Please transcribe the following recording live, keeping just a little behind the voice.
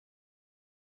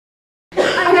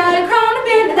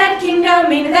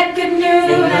kingdom, into that good news.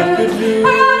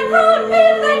 I gotta grow up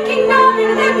into that kingdom,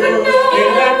 into that good news. In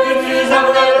that good news, I'm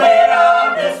gonna lay it on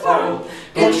this world.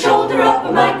 Gonna shoulder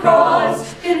up my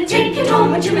cross. Gonna take it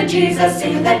home to my Jesus,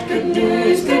 into that good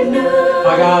news, good news.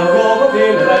 I gotta grow up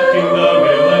into that kingdom,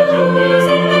 into that good news.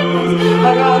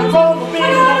 I gotta grow up into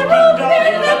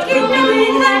that kingdom,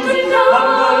 into that good news. I'm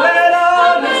gonna lay it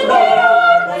on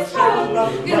this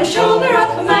world. Gonna shoulder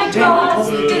up my cross.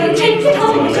 Gonna take it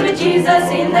home to my Jesus,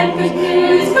 in that good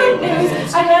news, good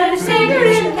news. I got a Savior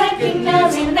in that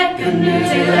kingdom, in that good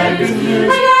news, in that good news.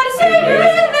 I got a Savior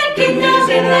in that kingdom,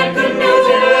 in that good news,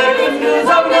 in that good news.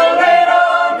 I'm gonna lay it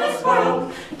on this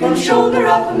world. Gonna shoulder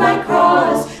up my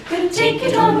cross. Gonna take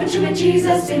it home to my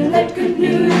Jesus, in that good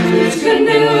news, good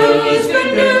news,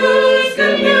 good news,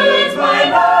 good news, my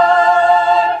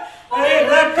Lord. Ain't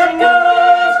that good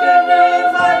news,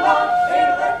 my Lord.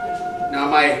 Now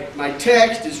my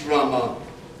text is from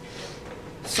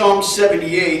Psalm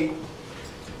 78,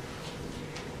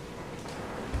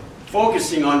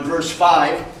 focusing on verse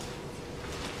 5.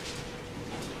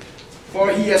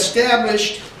 For he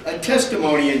established a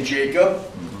testimony in Jacob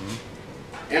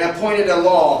and appointed a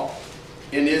law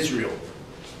in Israel.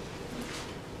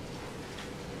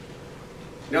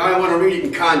 Now I want to read it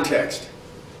in context.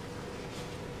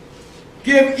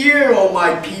 Give ear, O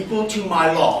my people, to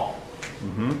my law.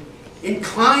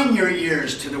 Incline your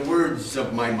ears to the words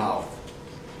of my mouth.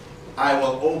 I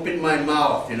will open my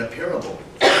mouth in a parable.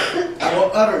 I will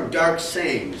utter dark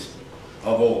sayings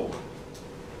of old,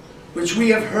 which we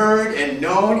have heard and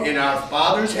known, and our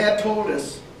fathers have told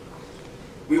us.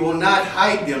 We will not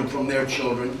hide them from their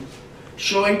children,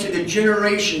 showing to the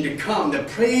generation to come the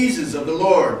praises of the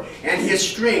Lord and his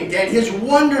strength and his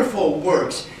wonderful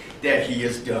works that he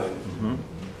has done.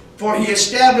 For he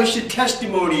established a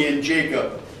testimony in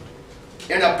Jacob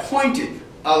and appointed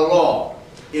a law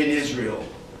in Israel,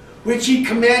 which he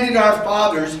commanded our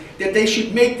fathers that they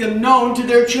should make them known to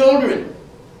their children,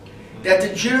 that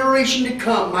the generation to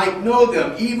come might know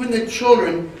them, even the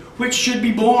children which should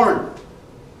be born,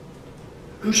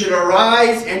 who should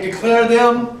arise and declare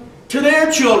them to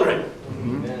their children,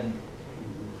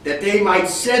 that they might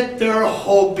set their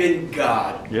hope in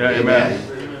God. Yeah, amen.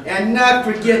 And not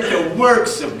forget the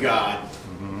works of God,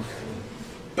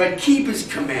 but keep his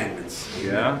commandments.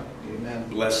 Yeah. Amen.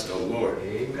 Bless the Lord.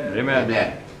 Amen.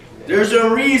 Amen. There's a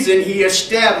reason he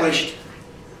established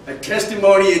a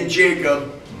testimony in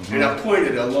Jacob and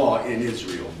appointed a law in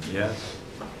Israel. Yes.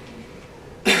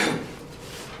 A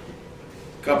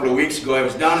couple of weeks ago, I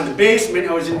was down in the basement.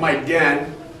 I was in my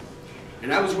den,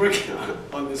 and I was working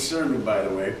on this sermon, by the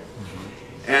way.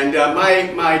 And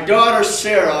my daughter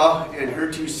Sarah and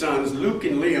her two sons, Luke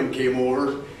and Liam, came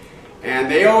over.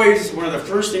 And they always, one of the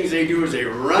first things they do is they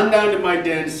run down to my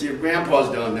den to see if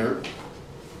Grandpa's down there.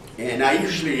 And I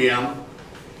usually am.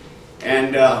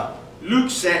 And Luke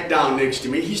sat down next to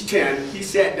me. He's 10. He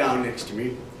sat down next to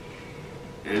me.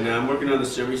 And I'm working on the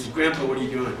sermon. He says, Grandpa, what are you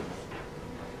doing?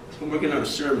 I'm working on a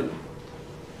sermon.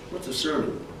 What's a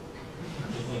sermon?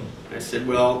 I said,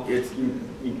 well,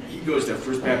 he goes to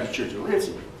First Baptist Church in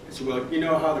Lansing. I said, well, you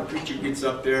know how the preacher gets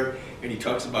up there and he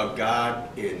talks about God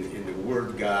and the Word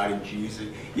of God and Jesus?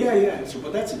 Yeah, yeah. I said,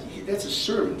 well, that's a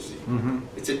sermon, see?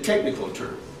 It's a technical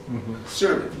term.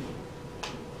 Sermon.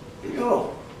 And,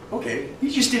 oh, okay. He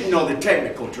just didn't know the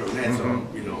technical term, that's all,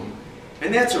 you know.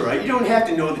 And that's all right. You don't have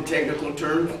to know the technical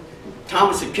term.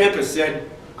 Thomas à Kempis said,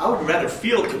 I would rather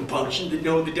feel compunction than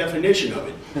know the definition of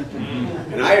it.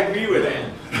 And I agree with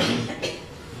that.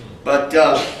 But,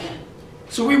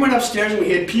 so we went upstairs and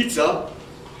we had pizza.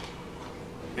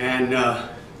 And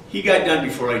he got done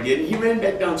before I did, and he ran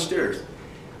back downstairs.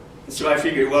 And so I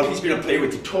figured, well, he's going to play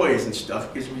with the toys and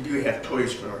stuff, because we do have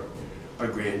toys for our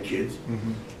grandkids.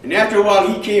 And after a while,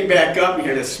 he came back up and he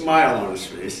had a smile on his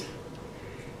face.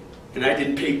 And I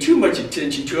didn't pay too much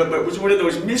attention to it, but it was one of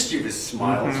those mischievous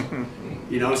smiles.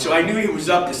 You know, so I knew he was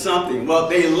up to something. Well,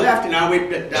 they left, and I went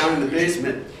down in the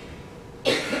basement.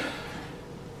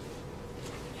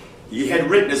 He had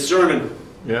written a sermon.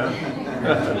 Yeah.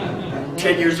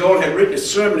 10 years old, had written a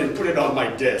sermon and put it on my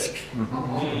desk.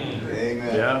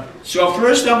 Amen. Yeah. So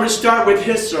first I'm going to start with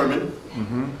his sermon.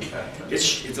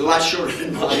 It's a lot shorter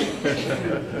than mine.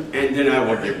 And then I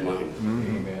will give mine.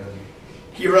 Amen.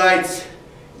 He writes,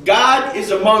 God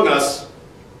is among us.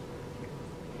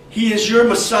 He is your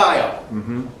Messiah.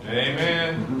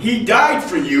 Amen. He died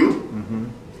for you.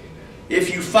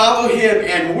 If you follow him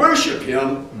and worship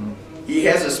him, he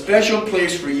has a special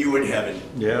place for you in heaven.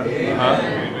 Yeah.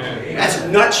 Amen. That's a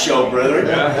nutshell, brother.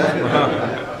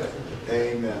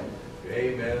 Amen.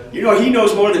 Amen. You know, he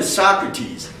knows more than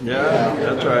Socrates. Yeah,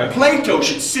 that's right. Plato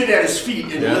should sit at his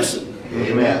feet and listen.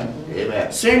 Amen.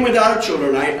 Amen. Same with our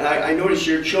children. I notice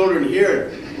your children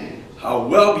here, how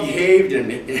well behaved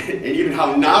and even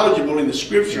how knowledgeable in the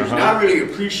scriptures. And I really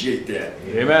appreciate that.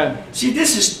 Amen. See,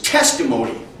 this is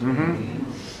testimony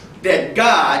that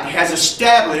God has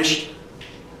established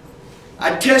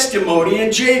a testimony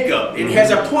in Jacob. It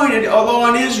has appointed a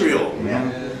law in Israel.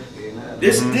 Amen.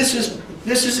 This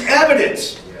is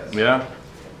evidence. Yeah.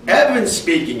 Evidence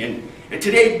speaking. And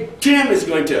today Tim is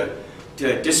going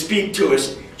to speak to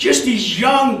us. Just these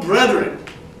young brethren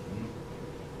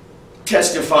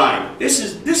testifying. This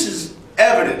is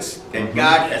evidence that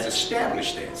God has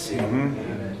established that. See?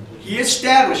 He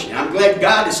established it. I'm glad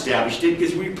God established it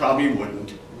because we probably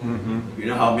wouldn't. You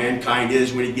know how mankind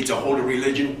is when he gets a hold of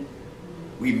religion?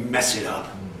 We mess it up.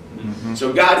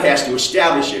 So God has to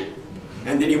establish it.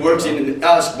 And then he works in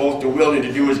us both to will and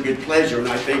to do his good pleasure. And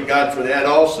I thank God for that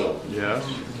also. Yes.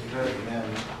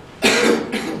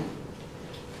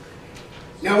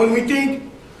 Now when we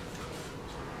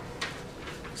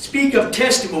speak of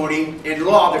testimony and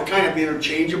law, they're kind of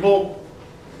interchangeable.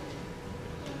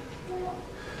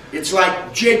 It's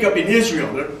like Jacob and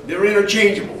Israel. They're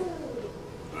interchangeable.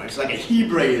 Right? It's like a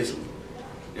Hebraism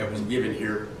that was given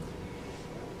here.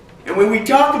 And when we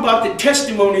talk about the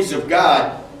testimonies of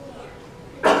God,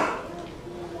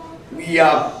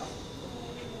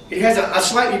 it has a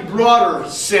slightly broader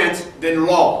sense than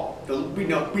law. We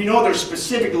know there's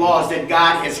specific laws that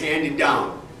God has handed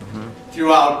down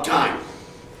throughout time.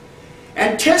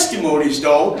 And testimonies,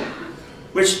 though,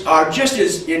 which are just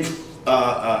as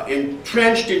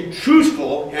entrenched and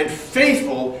truthful and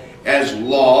faithful as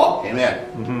law, Amen.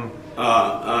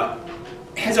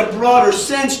 has a broader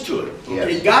sense to it.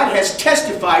 Okay? Yes. God has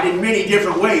testified in many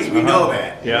different ways. We know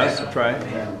that. Yes, that's right.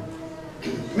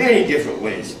 Many different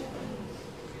ways.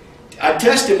 A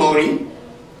testimony,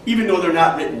 even though they're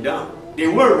not written down, they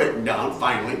were written down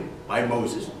finally by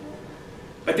Moses.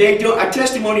 But a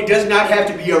testimony does not have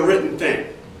to be a written thing.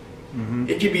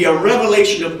 It can be a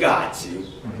revelation of God, see?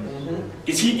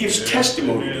 Because he gives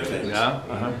testimony to things.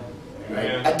 Yeah.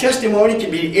 Right? A testimony can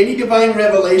be any divine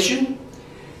revelation,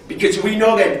 because we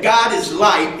know that God is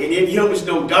light and in him is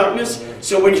no darkness.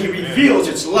 So when he reveals,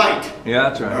 it's light. Yeah,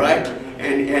 that's right. All right?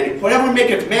 And whatever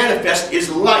maketh manifest is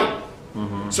light.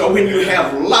 So when you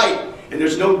have light and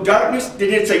there's no darkness,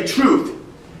 then it's a truth.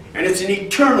 And it's an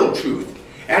eternal truth.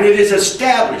 And it is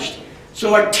established.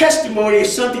 So a testimony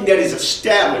is something that is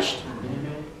established.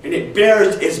 And it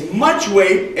bears as much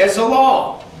weight as the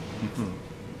law.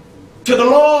 To the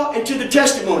law and to the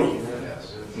testimony.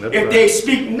 If they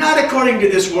speak not according to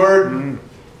this word,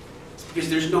 it's because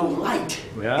there's no light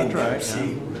in them,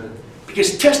 see?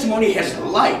 Because testimony has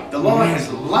light. The law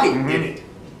has light in it.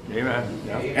 Amen.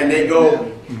 Yeah. And they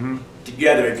go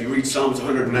together. If you read Psalms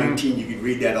 119, you can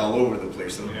read that all over the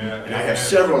place. And I have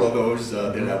several of those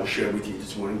that I will share with you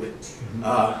this morning.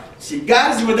 But see,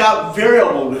 God is without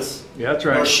variableness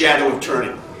or shadow of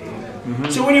turning.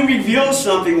 So when he reveals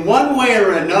something one way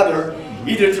or another,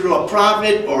 either through a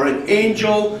prophet or an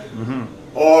angel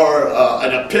or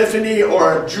an epiphany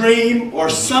or a dream or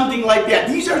something like that,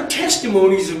 these are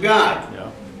testimonies of God.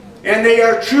 And they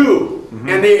are true.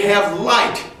 And they have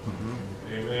light.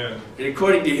 Amen. And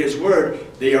according to his word,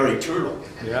 they are eternal.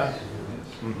 Yeah.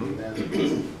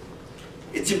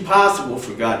 It's impossible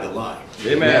for God to lie.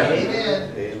 Amen.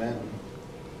 Amen. Amen.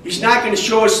 He's not going to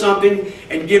show us something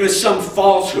and give us some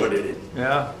falsehood in it.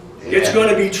 Yeah. It's going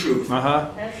to be truth.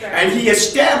 That's right. And he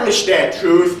established that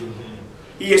truth.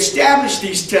 He established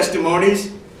these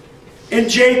testimonies in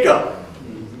Jacob.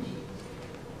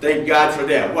 Thank God for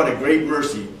that. What a great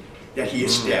mercy that he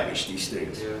established these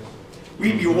things.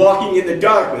 We'd be walking in the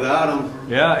dark without him.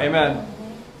 Yeah, amen.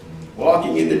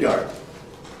 Walking in the dark.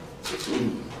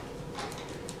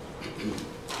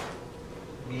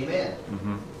 Amen.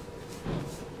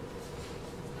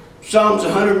 Psalms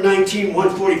 119,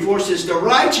 144 says, the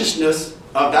righteousness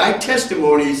of thy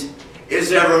testimonies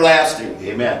is everlasting.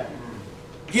 Amen.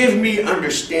 Give me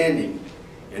understanding,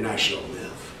 and I shall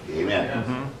live.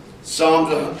 Amen. Psalms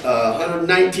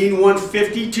 119,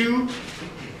 152,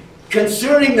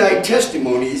 concerning thy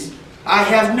testimonies, I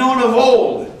have known of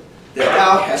old that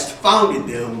thou hast founded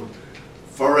them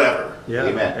forever. Yeah.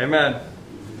 Amen. Amen.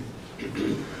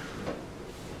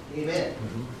 Amen.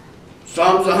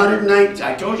 Psalms 119,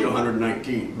 I told you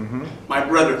 119. My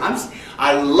brother,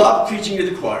 I love preaching to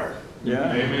the choir.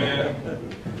 Yeah. Amen.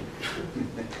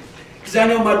 Because I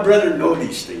know my brother know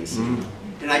these things.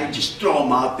 And I can just throw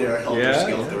them out there,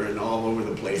 helter-skelter, and all over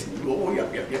the place. And go, oh,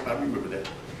 yep, I remember that.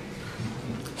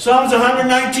 Psalms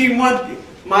 119, 1,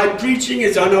 my preaching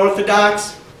is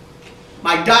unorthodox.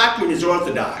 My doctrine is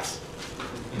orthodox.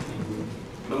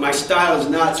 But my style is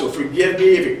not, so forgive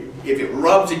me if it if it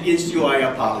rubs against you, I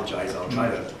apologize. I'll try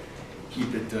to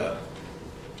keep it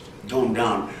toned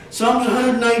down. Psalms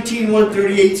 119,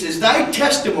 138 says, Thy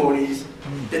testimonies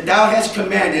that thou hast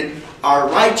commanded are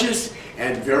righteous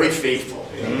and very faithful.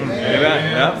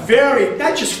 Amen. Yeah. Very,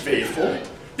 not just faithful,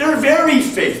 they're very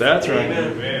faithful. That's right.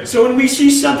 Amen. So when we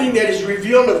see something that is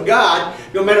revealed of God,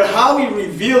 no matter how He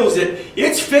reveals it,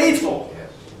 it's faithful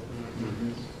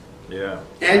Yeah.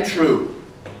 and true.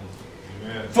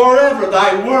 Amen. Forever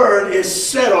thy word is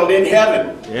settled in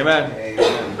heaven. Amen.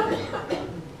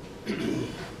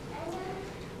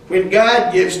 When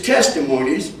God gives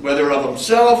testimonies, whether of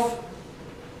Himself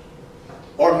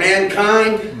or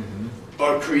mankind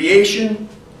or creation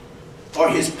or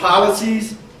His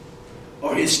policies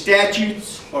or His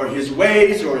statutes or His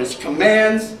ways or His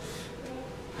commands,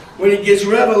 when He gives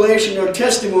revelation or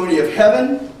testimony of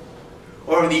heaven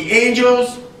or the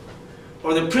angels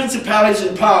or the principalities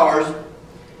and powers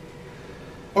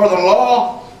or the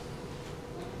law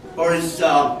or His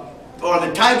or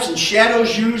the types and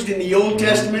shadows used in the Old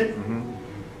Testament,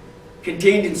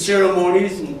 contained in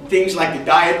ceremonies and things like the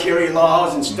dietary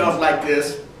laws and stuff like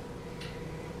this,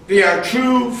 they are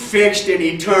true, fixed, and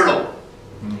eternal.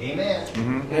 Amen.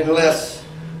 Unless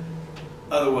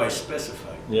otherwise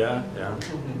specified. Yeah. Yeah.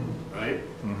 Right?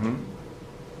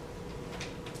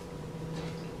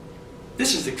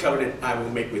 This is the covenant I will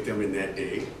make with them in that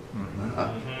day.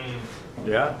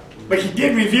 Yeah. But He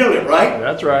did reveal it, right?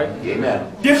 That's right.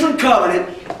 Amen. Different covenant.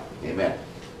 Amen.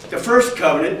 The first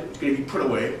covenant is going to be put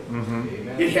away.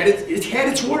 It had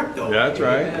its work, though. That's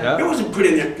right. It Yeah. wasn't put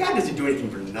in there. God doesn't do anything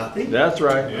for nothing. That's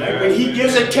right. Right? When He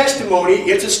gives a testimony,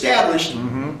 it's established.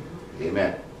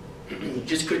 Amen. He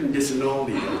just couldn't disannul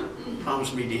the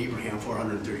promise made to Abraham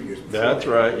 430 years before. That's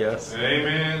right. Yes.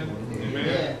 Amen.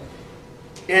 Amen.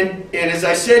 And as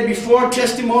I said before,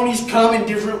 testimonies come in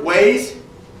different ways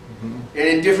and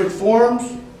in different forms.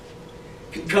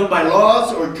 Can come by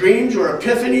laws or dreams or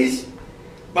epiphanies,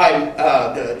 by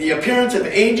the appearance of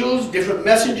angels, different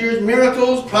messengers,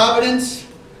 miracles, providence,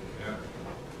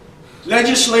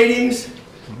 legislatings,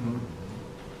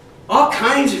 all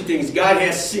kinds of things God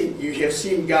has seen. You have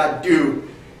seen God do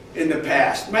in the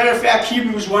past. Matter of fact,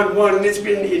 Hebrews 1:1, and it's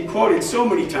been quoted so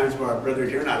many times by our brother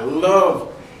here, and I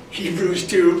love Hebrews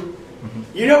 2.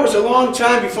 You know, it was a long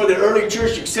time before the early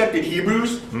church accepted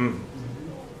Hebrews.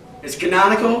 It's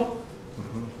canonical.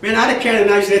 Man, I'd have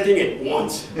canonized that thing at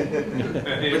once.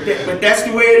 But that's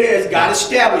the way it is. God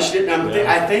established it, and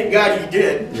I thank God He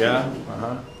did. Yeah.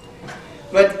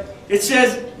 But it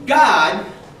says, God,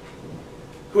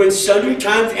 who in sundry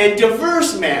times and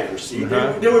diverse manners, see,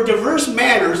 there were diverse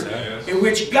manners in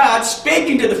which God spake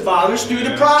unto the fathers through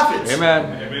the prophets. Amen.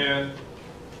 Amen.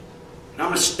 And I'm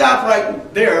going to stop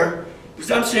right there, because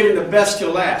I'm saving the best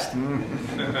till last.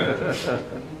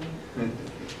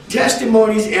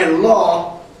 Testimonies and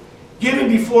law given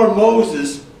before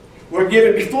Moses were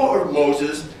given before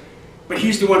Moses, but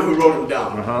he's the one who wrote them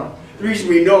down. The reason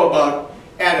we know about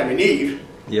Adam and Eve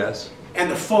Yes. and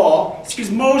the fall is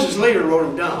because Moses later wrote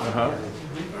them down.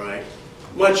 All right,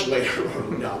 much later wrote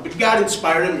them down. But God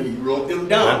inspired him and He wrote them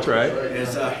down. That's right.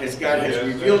 As God has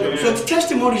revealed them. So the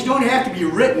testimonies don't have to be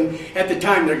written at the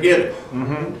time they're given.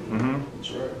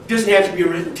 It doesn't have to be a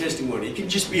written testimony. It can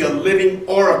just be a living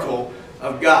oracle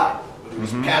of God. It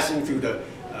was passing through the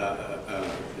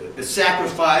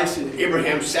sacrifice and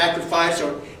Abraham's sacrifice,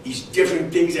 or these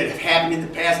different things that have happened in the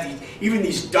past, even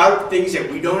these dark things that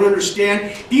we don't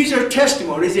understand. These are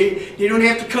testimonies. They don't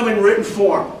have to come in written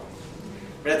form.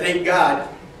 But I thank God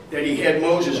that He had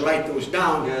Moses write those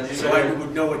down so I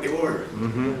would know what they were.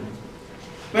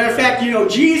 Matter of fact, you know,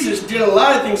 Jesus did a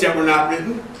lot of things that were not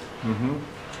written.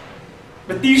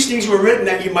 But these things were written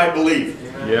that you might believe.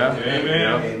 Yeah.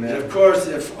 Amen. And of course,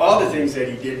 if all the things that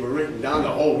He did were written down, the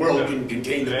whole world couldn't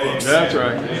contain the books. That's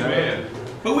right. Amen.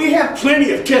 But we have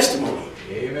plenty of testimony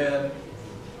Amen.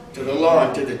 to the law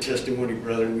and to the testimony,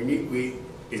 brethren.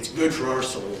 It's good for our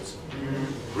souls.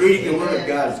 Reading the Word of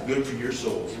God is good for your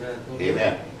souls.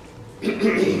 Amen.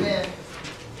 Amen.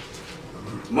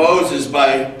 Moses,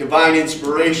 by divine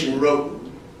inspiration, wrote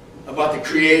about the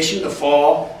creation, the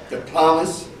fall, the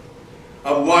promise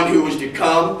of one who was to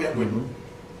come that would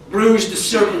bruise the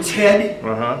serpent's head.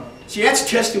 See, that's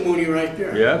testimony right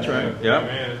there. Yeah, that's right. Yeah.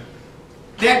 Amen.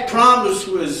 That promise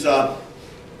was,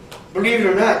 believe it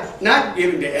or not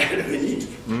given to Adam and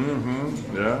Eve.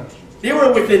 Yeah. They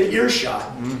were within earshot.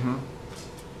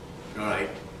 All right.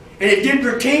 And it did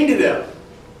pertain to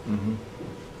them.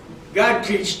 God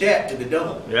preached that to the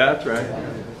devil. Yeah, that's right.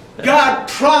 God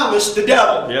promised the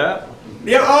devil. Yeah.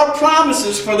 There are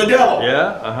promises for the devil.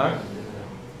 Yeah.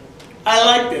 I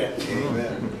like that.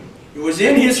 It was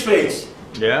in his face.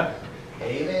 Yeah.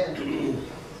 Amen.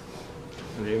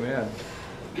 Amen.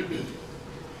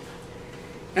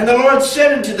 And the Lord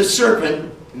said unto the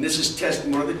serpent, and this is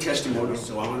one of the testimonies,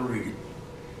 so I want to read it.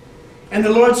 And the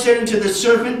Lord said unto the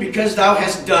serpent, because thou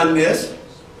hast done this,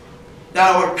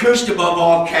 thou art cursed above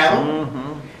all cattle.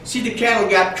 Mm-hmm. See, the cattle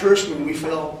got cursed when we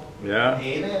fell. Yeah.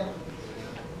 Amen.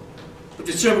 But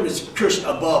the serpent is cursed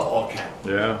above all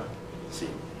cattle. Yeah. See?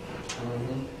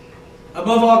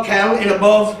 Above all cattle and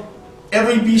above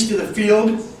every beast of the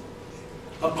field.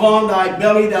 Upon thy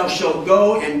belly thou shalt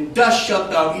go, and dust shalt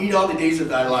thou eat all the days of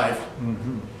thy life.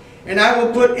 Mm-hmm. And I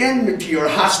will put enmity or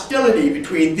hostility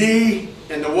between thee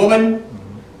and the woman,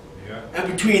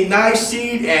 and between thy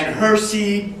seed and her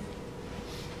seed.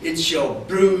 It shall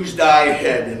bruise thy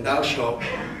head, and thou shalt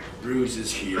bruise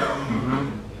his heel. Mm-hmm.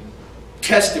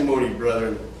 Testimony,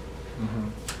 brethren. Mm-hmm.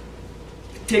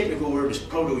 The technical word is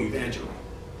proto-evangel.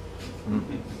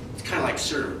 Mm-hmm. It's kind of like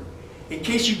sermon. In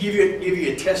case you give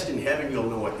you a test in heaven, you'll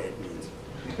know what that means.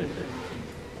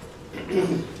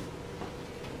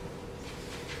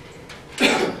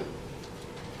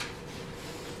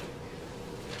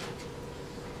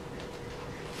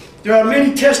 There are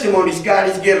many testimonies God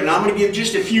has given. I'm going to give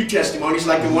just a few testimonies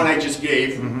like the one I just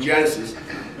gave from Genesis.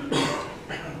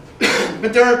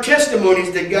 But there are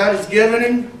testimonies that God has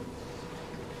given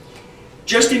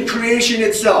just in creation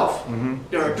itself. Mm-hmm.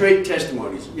 There are great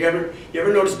testimonies. You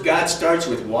ever notice God starts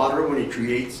with water when he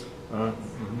creates?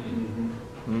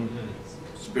 Mm-hmm.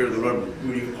 Spirit of the Lord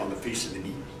moving upon the face of the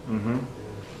deep. Mm-hmm.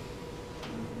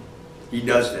 He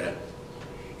does that.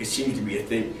 It seems to be a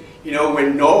thing. You know,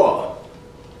 when Noah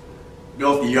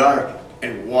built the ark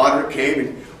and water came,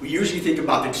 and we usually think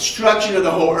about the destruction of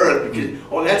the whole earth because,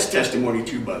 oh, that's testimony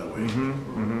too, by the way. Mm-hmm.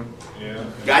 Mm-hmm. Yeah.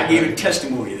 God gave a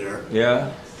testimony there.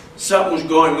 Yeah. Something was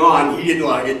going on. He didn't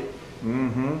like it.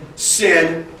 Mm-hmm.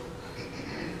 Sin.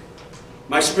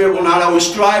 My spirit will not always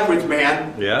strive with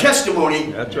man. Yeah.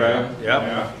 Testimony. That's right. Yep.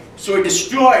 Yeah. So he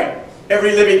destroyed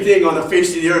every living thing on the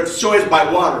face of the earth, so as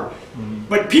by water. Mm-hmm.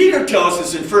 But Peter tells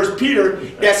us in 1 Peter,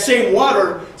 that same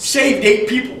water saved 8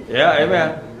 people. Yeah.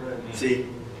 Amen. See?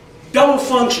 Double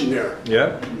function there.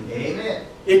 Yep. Amen.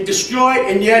 It destroyed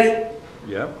and yet it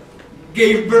Yep.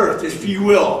 gave birth, if you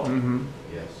will. Mm-hmm.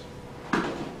 Yes.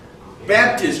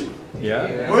 Baptism.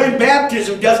 Yeah. Wherein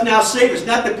baptism does now save us,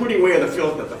 not the putting away of the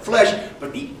filth of the flesh,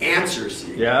 but the answer,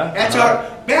 see? Yeah. That's our,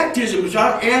 baptism is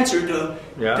our answer to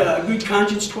Yeah. a good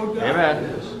conscience toward God.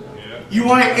 Amen. Yeah. You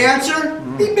want to answer?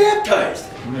 Be baptized.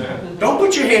 Yeah. Don't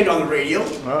put your hand on the radio.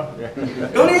 Oh, yeah.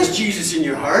 Don't ask Jesus in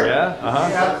your heart. Yeah.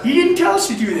 Uh-huh. He didn't tell us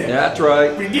to do that. Yeah, that's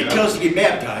right. But he did tell us to get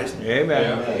baptized.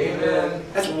 Amen. Amen.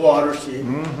 That's water, see?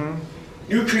 Mm-hmm.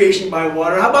 New creation by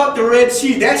water. How about the Red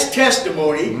Sea? That's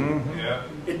testimony. Mm-hmm. Yeah.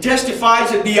 It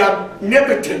testifies of the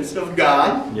omnipotence of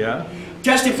God. Yeah.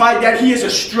 Testified that he is a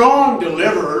strong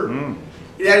deliverer. Mm.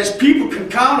 That his people can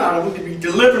count on him to be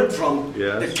delivered from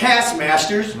Yes. the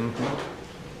taskmasters.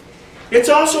 Mm-hmm. It's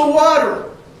also water.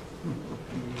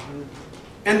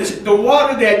 And the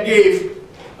water that gave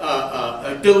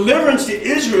deliverance to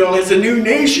Israel as a new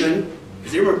nation,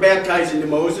 because they were baptized into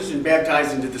Moses and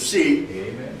baptized into the sea,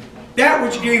 Amen. that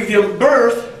which gave them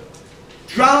birth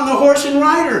drowned the horse and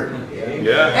rider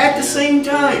Yeah. at the same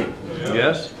time.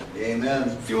 Yes.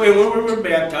 Amen. See, when we were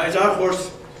baptized, our horse,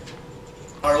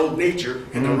 our old nature,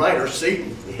 and the rider,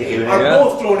 Satan, are Yeah.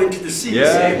 both thrown into the sea.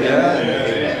 Yeah. Amen.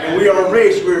 Yeah. And we are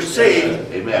raised, we are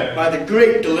saved Amen. by the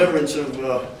great deliverance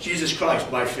of Jesus Christ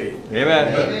by faith.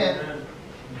 Amen. Amen.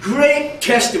 Great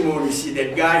testimony, see,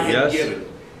 that God had Yes. given.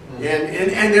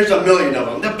 And there's a million of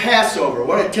them. The Passover,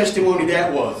 what a testimony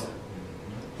that was.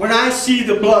 When I see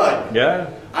the blood, Yeah.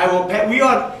 I will they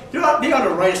ought to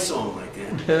write a song like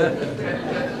that.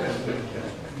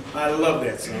 I love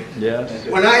that song. Yes.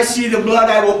 When I see the blood,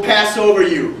 I will pass over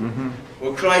you. Mm-hmm.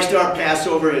 Well, Christ our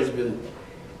Passover has been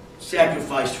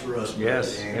sacrificed for us.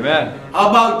 Yes. Amen. How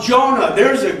about Jonah?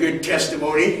 There's a good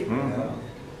testimony.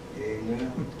 Mm-hmm.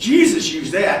 Amen. Jesus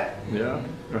used that. Yeah.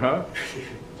 Uh-huh.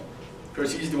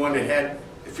 Because he's the one that had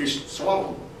the fish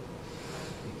swallowed.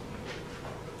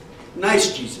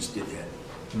 Nice Jesus did that.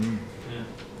 Mm.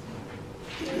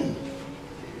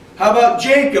 How about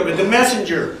Jacob and the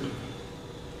messenger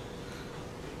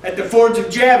at the fords of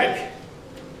Jabbok?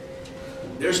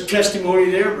 There's testimony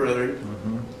there, brethren.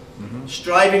 Mm-hmm. Mm-hmm.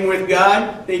 Striving with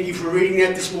God. Thank you for reading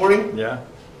that this morning. Yeah.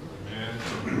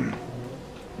 Amen.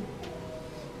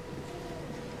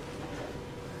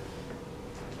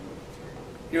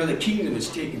 You know, the kingdom is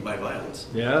taken by violence.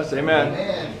 Yes. Amen.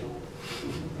 Amen.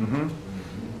 Mm-hmm.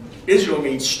 Israel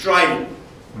means striving.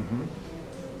 Mm-hmm.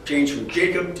 Changed from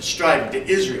Jacob to striving, to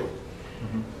Israel.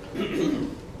 And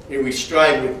we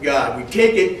strive with God. We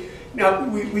take it Now,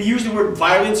 we use the word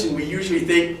violence, and we usually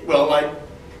think, well, like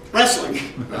wrestling.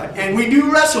 And we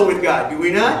do wrestle with God, do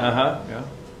we not? Yeah.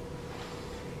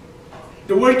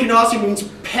 The word can also mean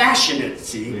passionate,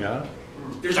 see? Yeah.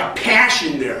 There's a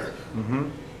passion there.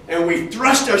 And we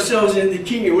thrust ourselves into the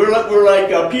kingdom. We're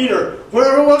like Peter.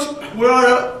 Where else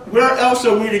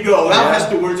are we to go? Thou hast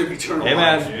the words of eternal life.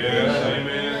 Amen. Yes,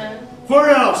 amen. Where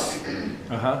else?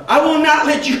 I will not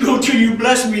let you go till you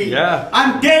bless me. Yeah.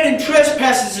 I'm dead in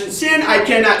trespasses and sin. I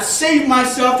cannot save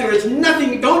myself. There is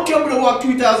nothing. Don't tell me to walk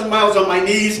 2,000 miles on my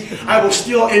knees. I will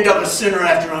still end up a sinner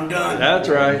after I'm done. That's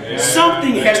right. Yeah.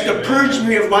 Something has to purge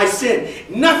me of my sin.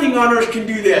 Nothing on earth can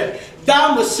do that.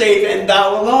 Thou must save, and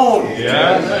thou alone.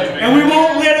 Yes. And we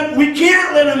won't let him. We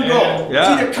can't let him go.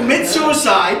 Yeah. It's either commit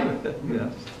suicide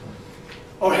Yes.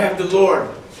 or have the Lord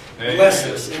bless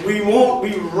us. And we won't.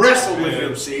 We wrestle with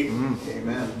him. See.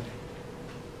 Amen.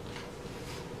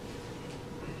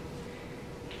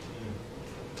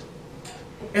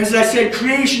 As I said,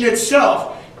 creation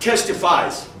itself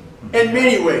testifies in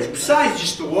many ways. Besides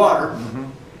just the water,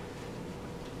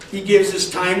 he gives us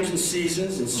times and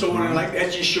seasons and so on and like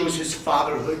that. Just shows his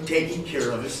fatherhood, taking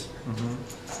care of us.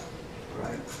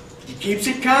 Right. He keeps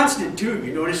it constant too.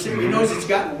 You notice it? He knows it's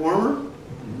gotten warmer.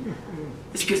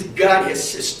 It's because God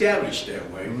has established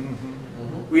that way.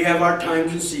 We have our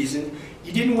times and seasons.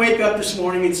 You didn't wake up this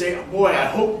morning and say, boy, I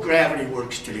hope gravity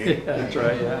works today. That's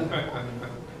right, yeah.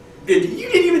 You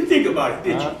didn't even think about it,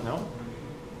 did you? No.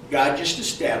 God just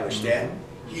established that.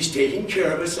 He's taking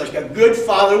care of us like a good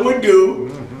father would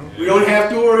do. We don't have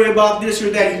to worry about this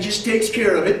or that. He just takes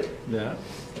care of it. Yeah.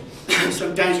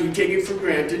 Sometimes we take it for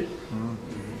granted.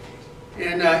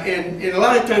 And a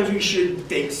lot of times we should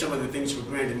take some of the things for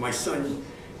granted. My son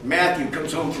Matthew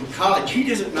comes home from college. He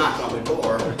doesn't knock on the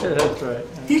door. That's right.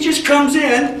 He just comes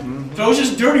in, throws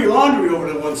his dirty laundry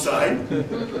over to one side,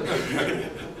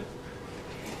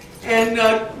 and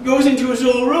goes into his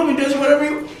little room and does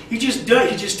whatever he just does.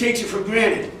 He just takes it for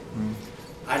granted.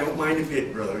 I don't mind a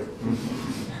bit, brother.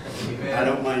 I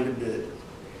don't mind a bit.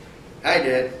 I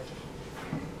did.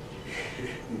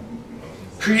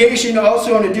 Creation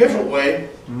also in a different way.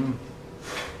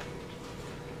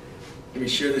 Let me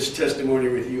share this testimony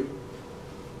with you.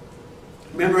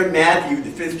 Remember in Matthew, the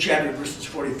 5th chapter, verses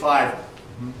 45.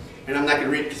 And I'm not going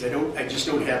to read it because I just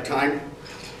don't have time.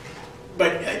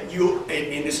 But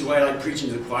and this is why I like preaching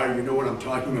to the choir. You know what I'm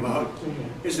talking about.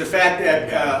 Is the fact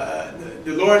that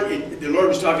the Lord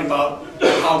was talking about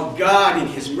how God in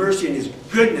His mercy and His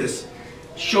goodness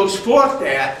shows forth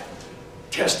that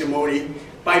testimony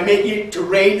by making it to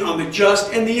rain on the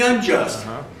just and the unjust.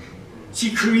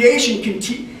 See, creation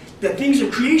the things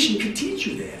of creation can teach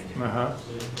you that.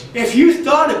 If you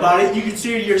thought about it, you could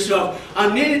say to yourself,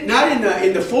 I'm not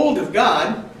in the fold of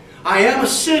God. I am a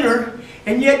sinner,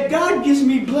 and yet God gives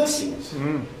me blessings.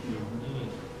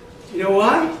 You know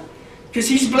why? Because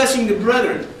He's blessing the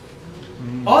brethren.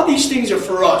 All these things are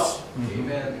for us.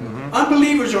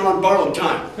 Unbelievers are on borrowed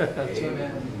time.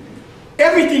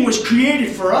 Everything was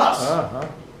created for us.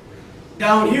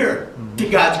 Down here, to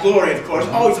God's glory, of course.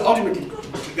 Always ultimately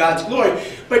to God's glory.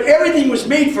 But everything was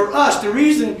made for us. The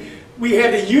reason we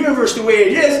have the universe the way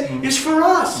it is for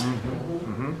us.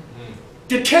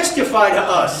 To testify to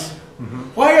us.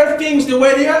 Why are things the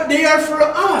way they are? They are for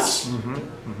us.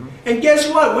 And guess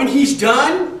what? When He's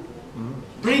done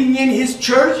bringing in His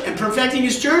church and perfecting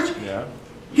His church,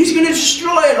 He's going to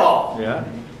destroy it all.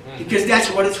 Because that's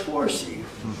what it's for, see.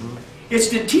 It's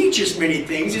to teach us many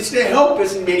things. It's to help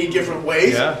us in many different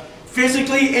ways.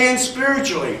 Physically and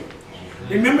spiritually.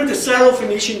 Remember the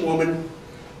Syrophoenician woman?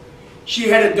 She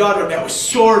had a daughter that was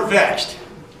sore vexed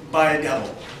by a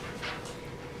devil.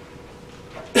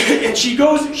 And she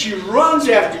runs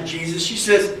after Jesus. She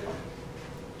says,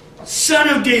 Son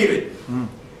of David,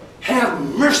 have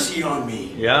mercy on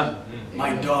me,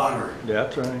 my daughter.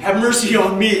 That's right. Have mercy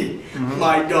on me,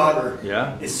 my daughter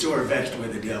is sore vexed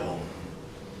with the devil.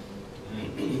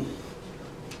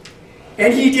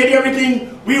 And He did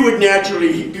everything we would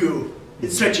naturally do in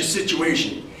such a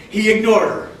situation. He ignored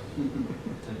her.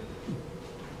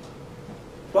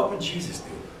 What would Jesus do?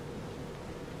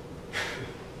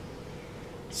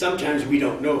 Sometimes we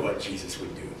don't know what Jesus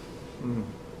would do.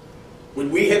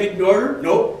 Would we have ignored her?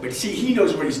 Nope. But see, He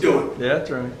knows what He's doing. That's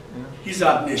right. He's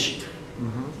omniscient.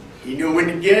 He knew when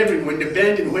to give and when to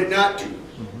bend and when not to.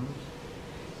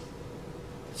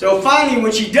 So finally,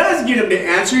 when she does get him to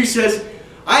answer, he says,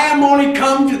 I am only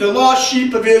come to the lost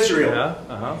sheep of Israel.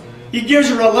 He gives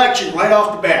her a lecture right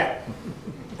off the bat.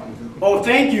 Oh,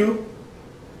 thank you.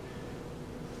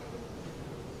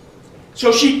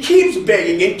 So she keeps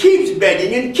begging and keeps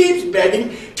begging and keeps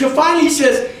begging till finally he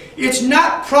says, It's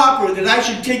not proper that I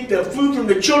should take the food from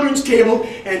the children's table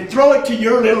and throw it to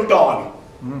your little dog.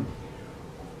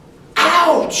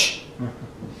 Ouch!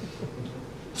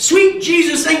 Sweet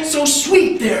Jesus ain't so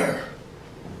sweet there.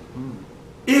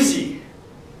 Is he?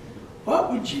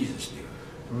 What would Jesus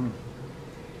do?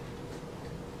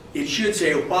 It should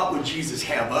say, what would Jesus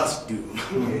have us do?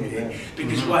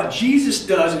 Because what Jesus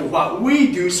does and what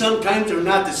we do, sometimes are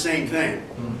not the same thing.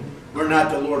 We're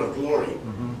not the Lord of glory.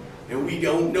 And we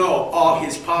don't know all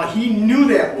his power. He knew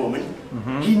that woman.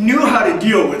 He knew how to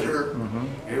deal with her.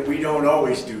 And we don't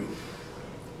always do.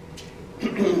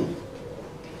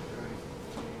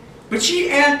 But she,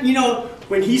 and you know,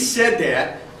 when he said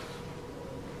that,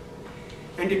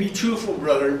 and to be truthful,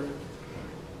 brother,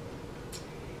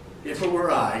 if it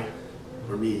were I,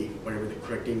 or me, whatever the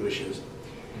correct English is,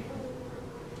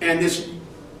 and this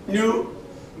new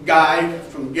guy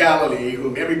from Galilee,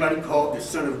 whom everybody called the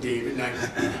Son of David,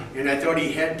 and I thought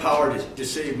he had power to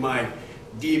save my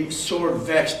deep,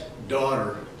 sore-vexed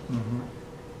daughter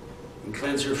and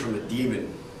cleanse her from a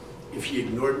demon, if he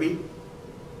ignored me,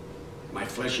 my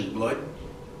flesh and blood.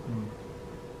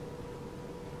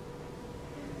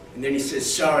 And then he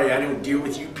says, sorry, I don't deal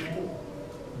with you people.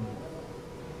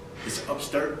 This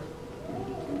upstart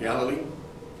from Galilee.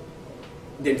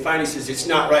 And then finally says, it's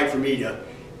not right for me to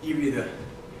give you the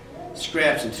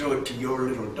scraps and throw it to your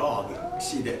little dog.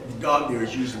 See, that the dog there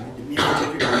is usually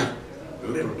the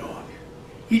little dog.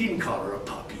 He didn't call her a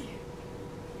puppy.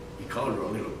 He called her a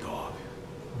little dog.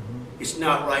 It's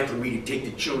not right for me to take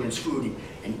the children's food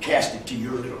and cast it to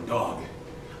your little dog.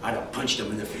 I'd have punched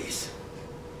him in the face.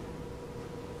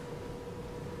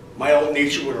 My old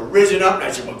nature would have risen up and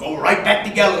I said, well, go right back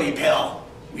to Galilee, pal.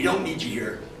 We don't need you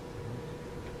here.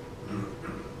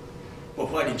 Well,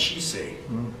 what did she say?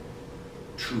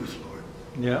 Truth, Lord.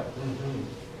 Yeah.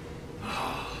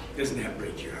 Oh, doesn't that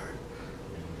break your heart?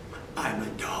 I'm a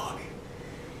dog.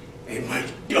 And my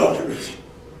daughter is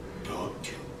a dog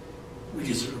too. We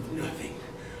deserve nothing.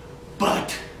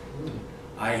 But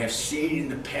I have seen in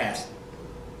the past,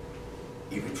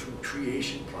 even from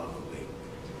creation probably,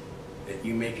 that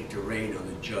you make it to rain on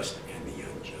the just and the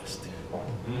unjust.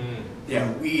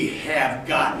 That we have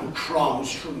gotten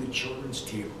crumbs from the children's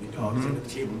table, the dogs at the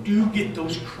table. Do you get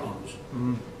those crumbs?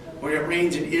 When it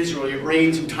rains in Israel, it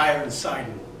rains in Tyre and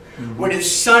Sidon. When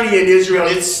it's sunny in Israel,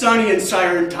 it's sunny in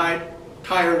Tyre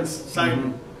and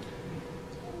Sidon.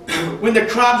 When the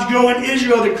crops grow in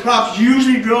Israel, the crops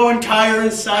usually grow in Tyre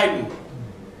and Sidon.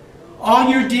 All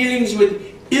your dealings with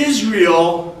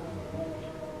Israel,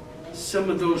 some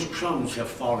of those crumbs have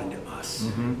fallen to us.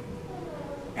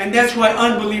 And that's why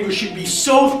unbelievers should be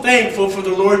so thankful for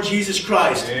the Lord Jesus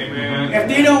Christ. Amen. If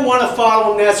they don't want to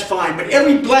follow him, that's fine. But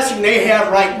every blessing they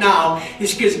have right now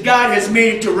is because God has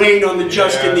made it to rain on the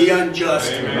just and the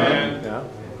unjust. Amen. Yeah.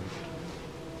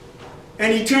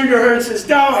 And he turned to her and says,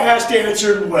 thou hast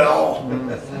answered well.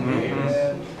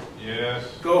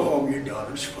 Yes. Go home, your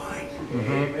daughter's fine.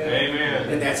 Amen.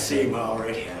 And that same hour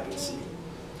it happens.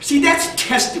 See, that's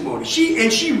testimony.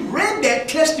 She read that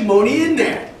testimony in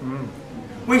that.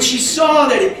 When she saw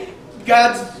that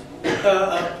God's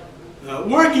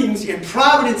workings in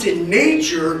providence in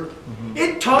nature,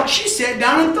 she sat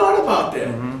down and thought about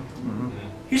that.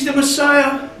 He's the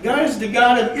Messiah. God is the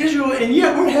God of Israel, and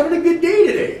yet we're having a good day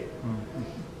today.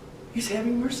 He's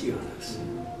having mercy on us.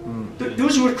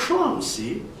 Those were crumbs,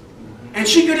 see? And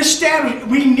she could establish,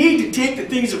 we need to take the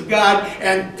things of God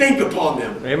and think upon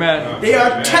them. Amen. They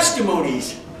are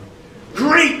testimonies.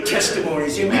 Great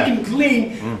testimonies. And we can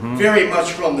glean very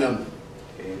much from them.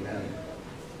 Amen.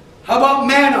 How about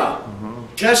manna?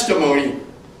 Testimony.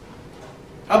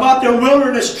 How about their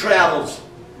wilderness travels?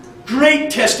 Great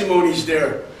testimonies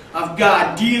there of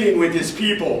God dealing with his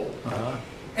people.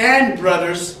 And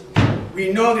brothers,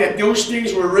 we know that those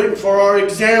things were written for our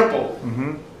example.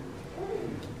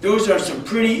 Those are some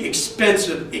pretty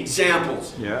expensive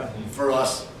examples for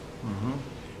us.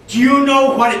 Do you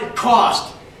know what it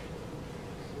cost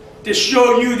to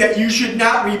show you that you should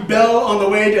not rebel on the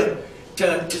way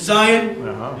to Zion?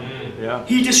 Yeah.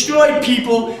 He destroyed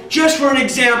people just for an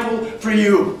example for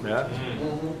you.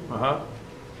 Yeah.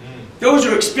 Those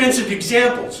are expensive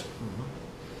examples.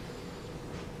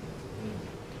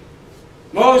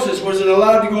 Moses wasn't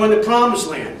allowed to go in the promised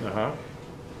land.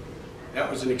 That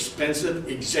was an expensive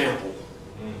example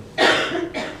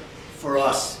for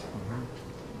us.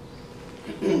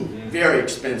 Very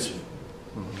expensive.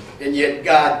 And yet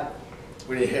God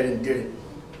went ahead and did it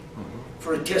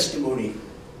for a testimony.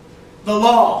 The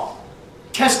law,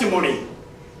 testimony.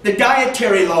 The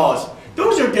dietary laws,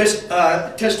 those are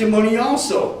testimony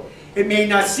also. It may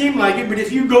not seem like it, but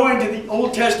if you go into the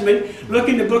Old Testament, look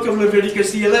in the book of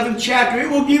Leviticus, the 11th chapter, it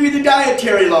will give you the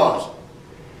dietary laws.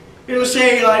 It'll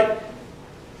say, like,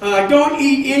 don't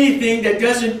eat anything that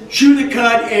doesn't chew the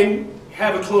cud and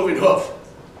have a cloven hoof,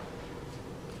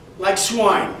 like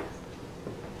swine.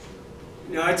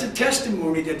 Now, it's a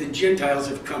testimony that the Gentiles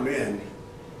have come in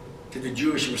to the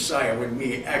Jewish Messiah when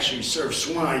we actually serve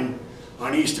swine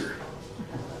on Easter.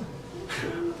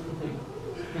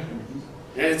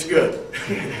 And it's good.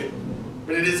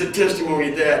 But it is a testimony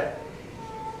of that.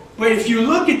 But if you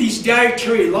look at these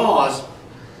dietary laws,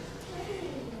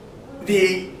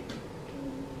 the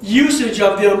usage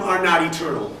of them are not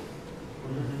eternal.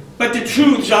 But the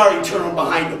truths are eternal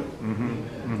behind them.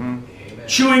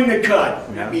 Chewing the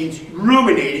cud, that means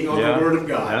ruminating on the Word of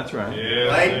God. That's right. Yes,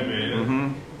 Right?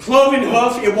 amen. Cloven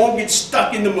hoof, it won't get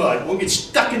stuck in the mud. It won't get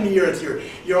stuck in the earth.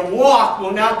 Your walk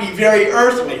will not be very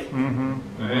earthly.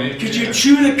 Because you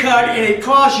chew the cud and it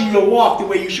causes you to walk the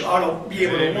way you ought to be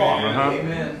able to walk.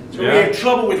 Amen. So we have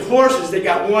trouble with horses. They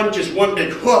got just one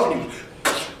big hoof.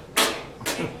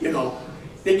 And you know,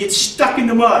 they get stuck in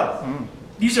the mud.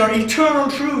 These are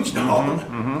eternal truths,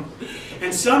 though.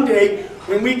 And someday,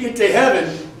 when we get to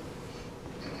heaven,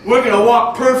 we're going to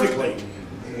walk perfectly.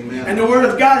 Amen. And the Word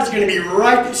of God is going to be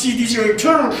right. See, these are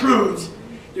eternal truths.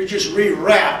 They're just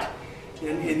rewrapped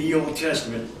in the Old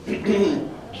Testament.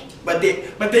 but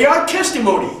they are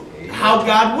testimony to how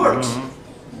God works.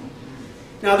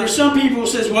 Now, there's some people who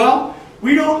says, well,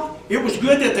 it was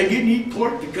good that they didn't eat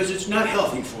pork because it's not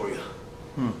healthy for you.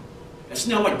 That's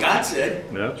not what God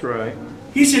said. That's right.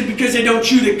 He said because they don't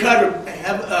chew the cud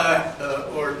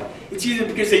or it's either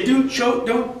because they don't,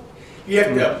 you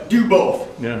have to do both.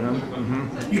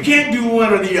 You can't do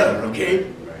one or the other, okay?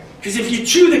 Because if you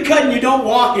chew the cud and you don't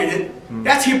walk in it,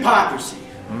 that's hypocrisy.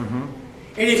 And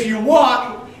if you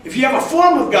walk, if you have a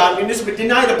form of godliness but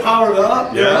deny the power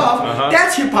thereof,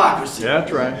 that's hypocrisy.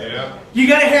 That's right. Yeah. You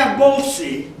got to have both,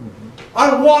 see.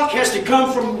 Our walk has to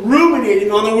come from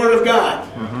ruminating on the Word of God.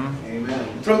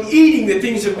 Amen. From eating the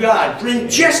things of God, from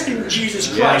ingesting Jesus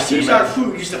Christ. Yes, He's amen. our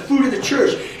food. He's the food of the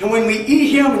church. And when we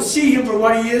eat Him and see Him for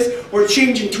what He is, we're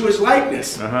changing to His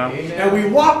likeness. And we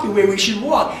walk the way we should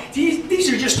walk.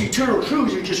 These are just eternal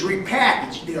truths. They're just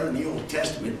repackaged there in the Old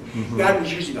Testament. God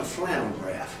was using a flannel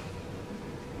graph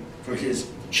for His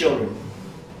children.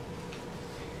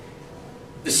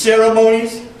 The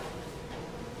ceremonies,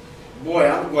 boy,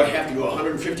 I'm going to have to go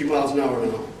 150 miles an hour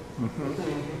now.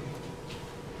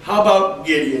 How about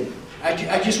Gideon?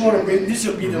 I just want to bring, this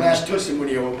will be the last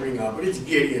testimony I will bring up, but it's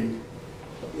Gideon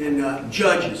in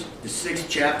Judges, the 6th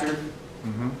chapter.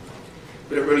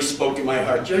 But it really spoke to my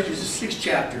heart. Judges, the 6th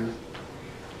chapter,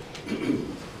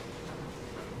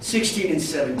 16 and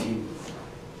 17.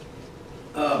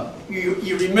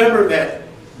 You remember that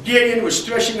Gideon was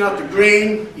threshing out the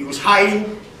grain. He was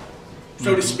hiding,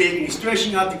 so to speak, and he's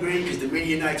threshing out the grain because the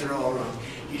Midianites are all around.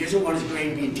 He doesn't want his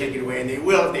grain being taken away, and they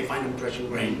will if they find him threshing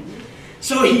grain.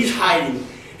 So he's hiding,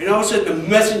 and all of a sudden the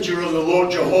messenger of the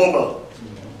Lord Jehovah,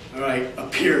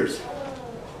 appears.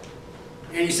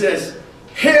 And he says,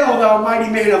 "Hail, thou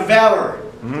mighty man of valor."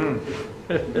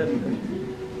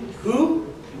 Who?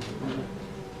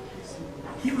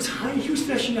 He was hiding. He was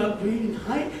threshing out grain and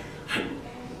hiding.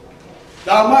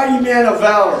 Thou mighty man of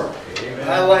valor. Amen.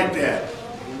 I like that.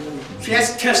 See,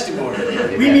 that's testimony.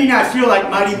 We may not feel like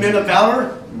mighty men of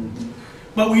valor,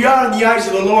 but we are in the eyes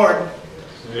of the Lord.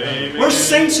 Amen. We're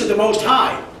saints of the Most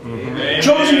High, Amen.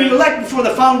 chosen and elected before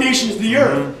the foundations of the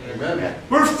earth. Amen.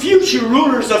 We're future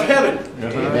rulers of heaven.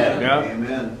 Amen. Yeah.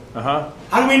 Amen.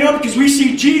 How do we know? Because we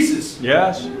see Jesus,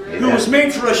 Yes. who was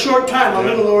made for a short time, a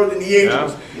little lower than the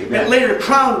angels, that later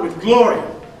crowned with glory.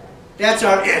 That's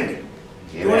our end.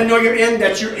 You want to know your end?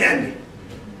 That's your end.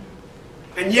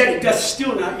 And yet it does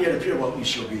still not yet appear what we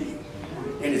shall be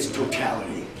in its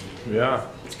totality. Yeah.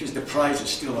 It's because the prize is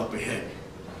still up ahead.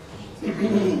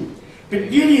 But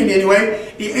Gideon,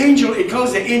 anyway, the angel, it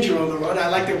calls the angel on the rod. I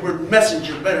like the word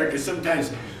messenger better because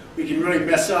sometimes we can really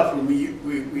mess up when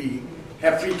we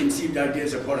have preconceived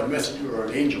ideas of what a messenger or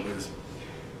an angel is.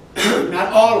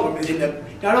 Not all of them.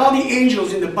 Not all the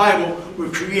angels in the Bible were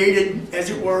created, as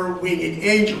it were, winged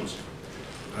angels.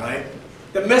 All right?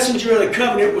 The messenger of the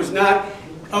covenant was not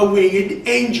a winged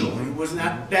angel. It was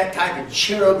not that type of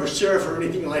cherub or seraph or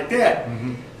anything like that.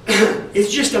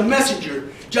 It's just a messenger.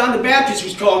 John the Baptist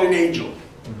was called an angel.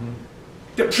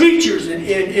 The preachers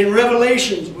in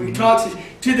Revelations, when he talks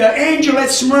to the angel at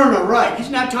Smyrna, right? He's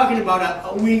not talking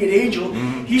about a winged angel.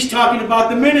 He's talking about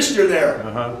the minister there.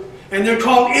 And they're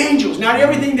called angels. Not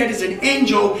everything that is an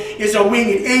angel is a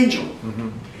winged angel.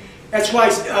 That's why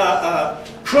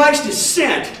Christ is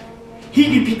sent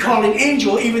he could be called an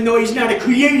angel even though he's not a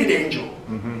created angel.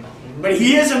 But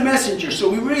he is a messenger, so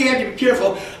we really have to be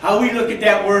careful how we look at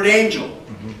that word angel.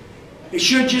 It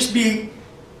should just be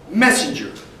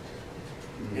messenger.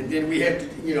 And then we have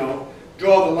to, you know,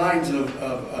 draw the lines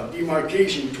of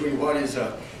demarcation between what is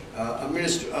a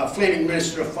flaming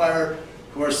minister of fire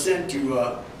who are sent to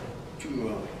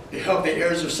help the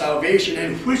heirs of salvation,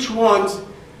 and which ones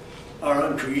are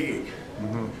uncreated.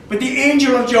 But the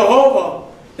angel of Jehovah,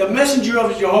 the messenger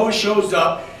of Jehovah, shows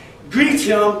up, greets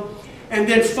him, and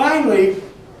then finally,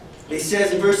 it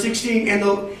says in verse 16,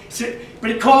 but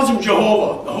it calls him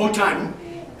Jehovah the whole time.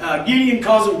 Gideon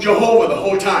calls him Jehovah the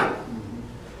whole time.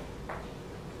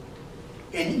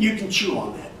 And you can chew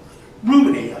on that,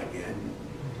 ruminate again,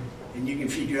 and you can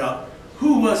figure out,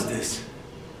 who was this?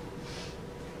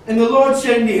 And the Lord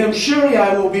said unto him, surely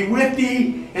I will be with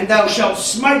thee, and thou shalt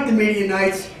smite the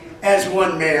Midianites as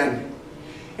one man.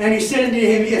 And he said unto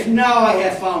him, if now I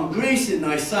have found grace in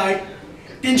thy sight,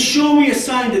 then show me a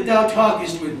sign that thou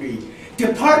talkest with me.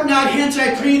 Depart not hence,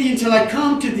 I pray thee, until I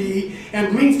come to thee,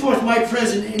 and bring forth my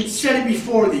present, and set it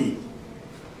before thee.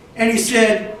 And he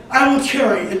said, I will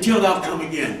tarry until thou come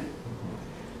again.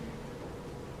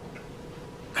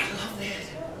 I love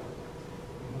that.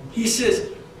 He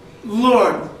says,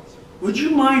 Lord, would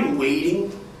you mind waiting?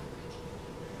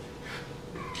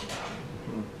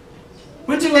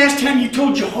 When's the last time you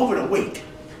told Jehovah to wait?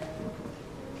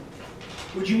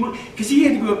 Would you mind? Because he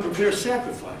had to go and prepare a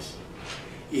sacrifice.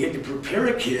 He had to prepare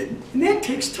a kid, and that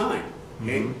takes time.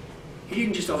 Okay? He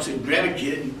didn't just all of a sudden grab a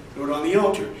kid and throw it on the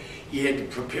altar. He had to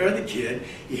prepare the kid.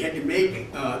 He had to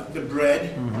make the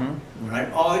bread, right?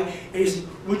 And he said,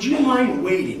 would you mind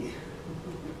waiting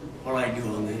while I do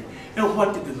all that? And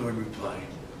what did the Lord reply?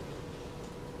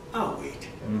 I'll wait.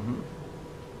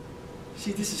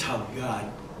 See, this is how God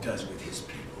does with his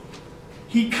people.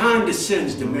 He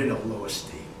condescends to men of low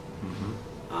esteem.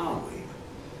 I'll wait.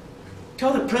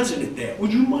 Tell the president that.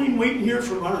 Would you mind waiting here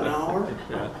for about an hour?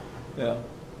 Yeah.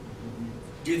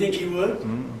 Do you think he would?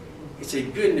 He'd say,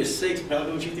 goodness sakes, pal,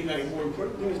 don't you think I have more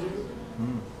important things to do?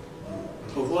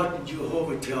 But what did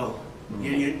Jehovah tell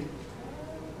Gideon?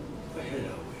 Go ahead,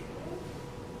 I'll wait.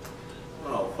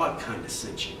 Oh, what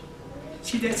condescension.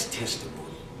 See, that's testimony.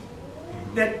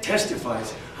 That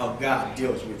testifies how God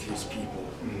deals with his people.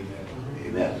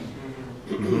 Amen.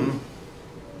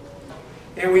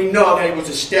 And we know that it was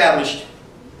established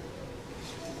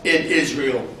in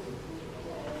Israel.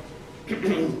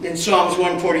 In Psalms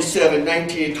 147,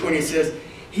 19 and 20 it says,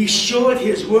 he showeth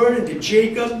his word unto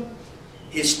Jacob,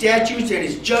 his statutes and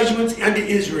his judgments unto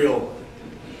Israel.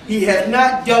 He hath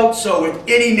not dealt so with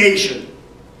any nation.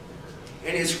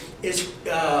 And as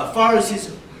far as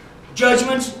his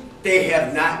judgments, they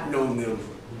have not known them.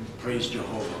 Praise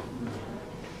Jehovah.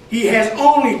 He has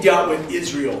only dealt with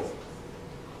Israel.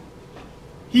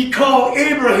 He called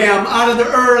Abraham out of the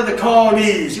Ur of the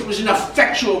Chaldees. It was an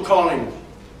effectual calling.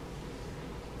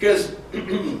 Because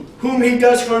whom he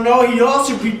does foreknow, he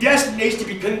also predestinates to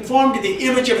be conformed to the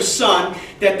image of his Son,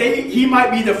 that he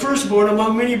might be the firstborn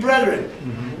among many brethren.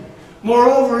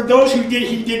 Moreover, those who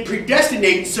he did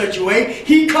predestinate in such a way,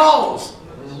 he calls.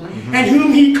 And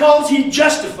whom he calls, he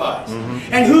justifies.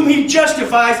 And whom he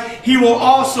justifies, he will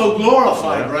also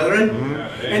glorify, brethren.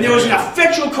 And there was an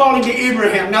effectual calling to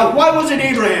Abraham. Now, why was it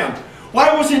Abraham?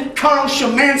 Why wasn't Karl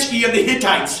Szymanski of the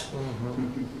Hittites?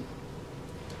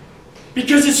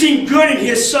 Because it seemed good in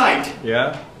his sight.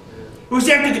 Yeah. It was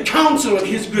after the counsel of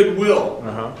his good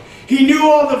will. He knew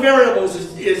all the variables,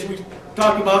 as we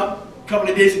talked about a couple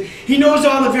of days. He knows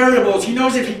all the variables. He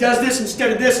knows if he does this instead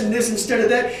of this and this instead of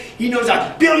that. He knows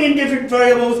a billion different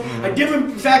variables,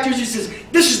 different factors. He says,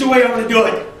 this is the way I want to do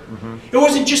it. It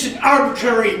wasn't just an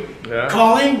arbitrary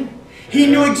calling. He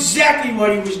knew exactly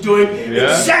what he was doing,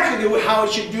 exactly how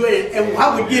he should do it, and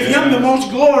what would give him the most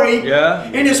glory,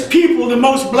 and his people the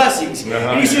most blessings.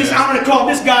 And he says, I'm going to call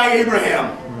this guy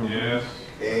Abraham. Yes.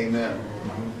 Amen.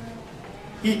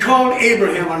 He called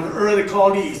Abraham on the Ur of the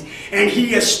Chaldees, and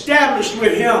he established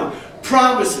with him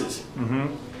promises.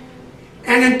 And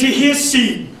unto his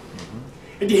seed,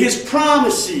 and to his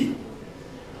promised seed,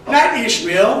 not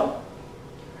Ishmael,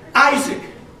 Isaac,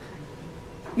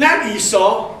 not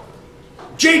Esau,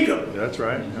 Jacob. That's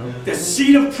right. The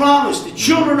seed of promise, the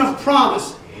children of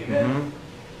promise.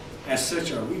 As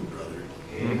such are we, brother.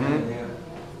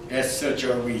 As such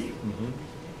are we.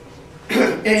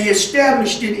 And he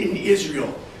established it in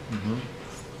Israel.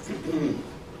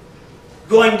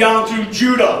 Going down through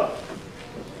Judah,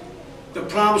 the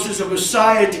promises of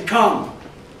Messiah to come.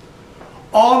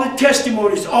 All the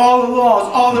testimonies, all the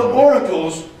laws, all the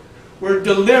oracles were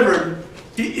delivered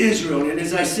to Israel. And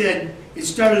as I said, It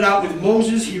started out with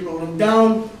Moses. He wrote them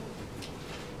down.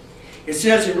 It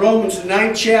says in Romans the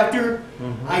 9th chapter,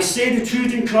 I say the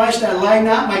truth in Christ, I lie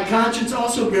not, my conscience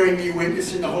also bearing me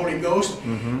witness in the Holy Ghost,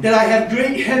 that I have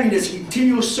great heaviness and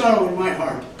continual sorrow in my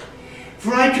heart.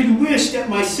 For I could wish that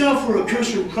myself were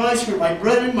accursed from Christ for my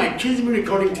brethren, my kinsmen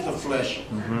according to the flesh,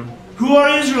 who are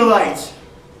Israelites,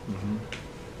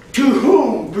 to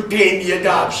whom pertain the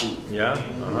adoption,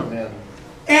 Amen.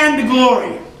 and the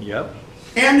glory,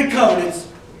 and the covenants,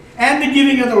 and the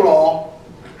giving of the law,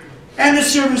 and the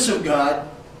service of God,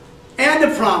 and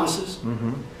the promises,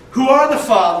 who are the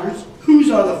fathers, whose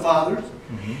are the fathers,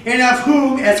 and of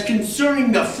whom, as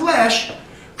concerning the flesh,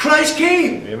 Christ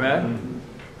came, Amen.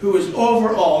 who is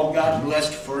over all, God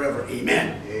blessed forever.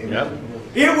 Amen. Yep.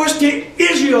 It was to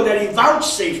Israel that he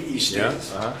vouchsafed these Yeah.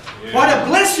 things. What a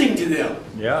blessing to them.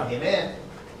 Yeah. Amen.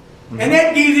 And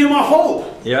that gave them a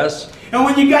hope. Yes. And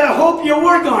when you got a hope, you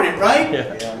work on it, right?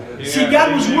 Yeah. See,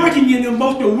 God was working in them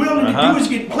both the will and to do his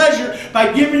good pleasure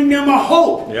by giving them a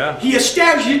hope. Yeah. He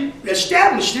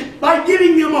established it by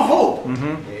giving them a hope.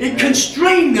 It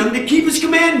constrained them to keep his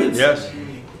commandments. Yes.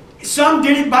 Some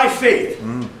did it by faith.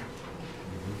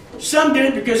 Some did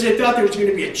it because they thought there was going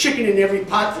to be a chicken in every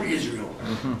pot for Israel.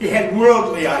 They had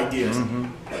worldly ideas.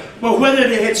 But whether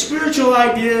they had spiritual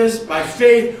ideas by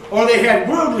faith or they had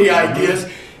worldly ideas,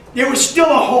 there was still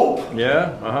a hope.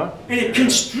 Yeah. And it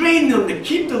constrained them to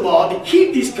keep the law, to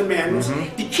keep these commandments,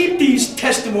 to keep these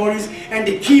testimonies, and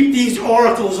to keep these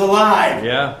oracles alive.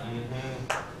 Yeah.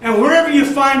 And wherever you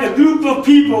find a group of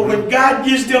people, when God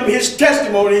gives them his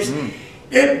testimonies,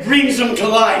 it brings them to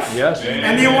life. Yes.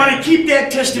 And they want to keep that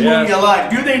testimony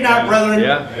alive. Do they not, brethren?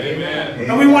 Yeah. Amen.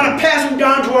 And we want to pass them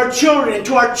down to our children and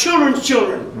to our children's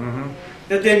children,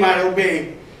 that they might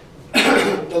obey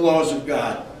the laws of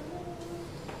God.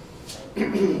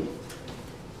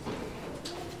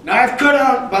 Now I've cut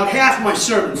out about half my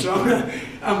sermon, so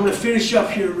I'm going to finish up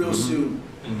here real soon.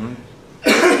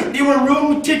 They were real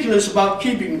meticulous about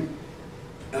keeping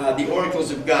the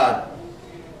oracles of God.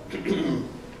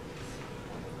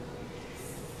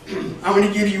 I'm going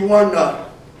to give you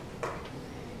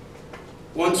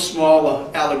one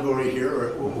small allegory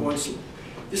here.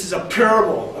 This is a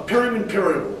parable, a Perryman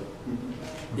parable,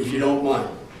 if you don't mind.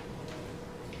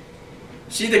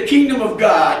 See, the kingdom of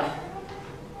God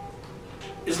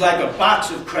is like a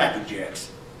box of Cracker Jacks.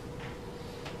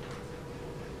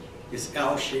 Is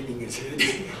Al shaking his head?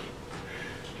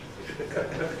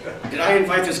 Did I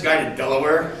invite this guy to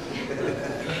Delaware?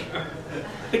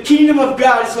 The kingdom of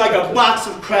God is like a box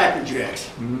of Cracker Jacks.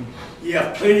 You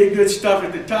have plenty of good stuff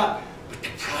at the top, but the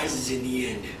prize is in the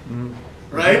end.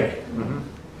 Right?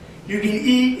 You can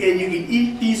eat and you can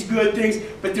eat these good things,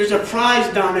 but there's a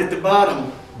prize down at the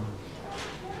bottom.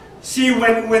 See,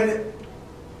 when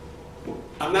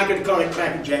I'm not going to call it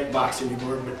Cracker Jack box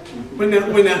anymore, but when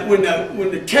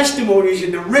the testimonies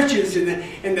and the riches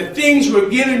and the things were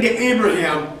given to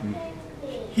Abraham,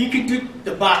 he could do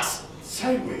the box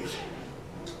sideways,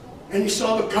 and he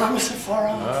saw the promise afar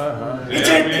off.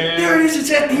 There it is. It's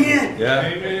at the end.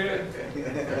 Yeah.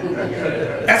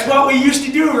 That's what we used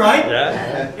to do, right?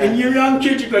 Yeah. And you young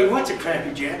kids are going, "What's a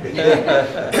Cracker Jack?"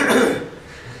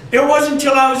 It wasn't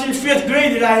until I was in 5th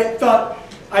grade that I thought,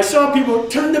 I saw people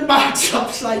turn the box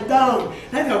upside down.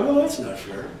 And I thought, well, that's not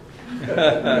fair.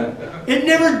 It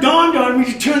never dawned on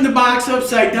me to turn the box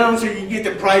upside down so you can get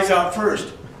the prize out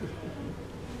first.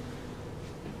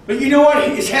 But you know what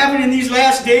is happening in these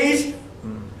last days?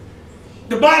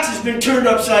 The box has been turned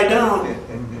upside down.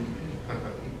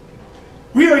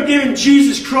 We are given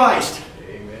Jesus Christ.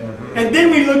 And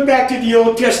then we look back to the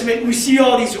Old Testament and we see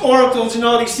all these oracles and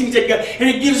all these things that God, and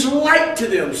it gives light to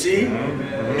them, see?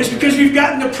 It's because we've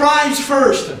gotten the prize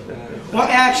first. Well,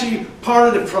 actually, part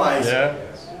of the prize. Yeah.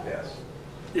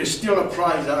 There's still a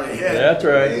prize out ahead. That's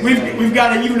right. We've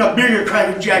got even a bigger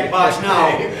Cracker Jack box now.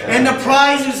 And the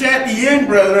prize is at the end,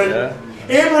 brethren.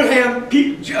 Abraham,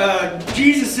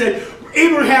 Jesus said,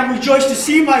 Abraham rejoiced to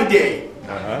see my day.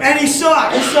 And he saw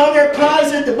it. He saw that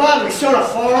prize at the bottom. He saw it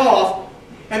far off.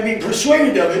 And being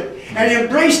persuaded of it, and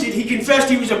embraced it, he confessed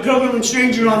he was a pilgrim and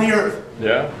stranger on the earth.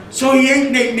 Yeah. So he ate,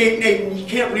 and you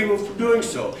can't blame him for doing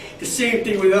so. The same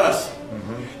thing with us.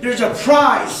 There's a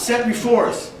prize set before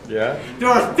us. Yeah. There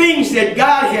are things that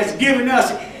God has given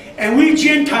us, and we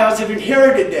Gentiles have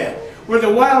inherited that, where the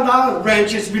wild olive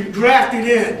branch has been grafted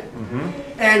in.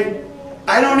 And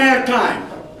I don't have time.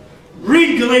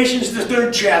 Read Galatians, the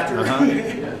 3rd chapter,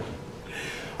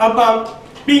 about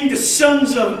being the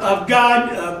sons of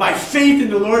God by faith in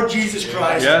the Lord Jesus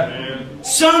Christ. Yeah.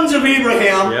 Sons of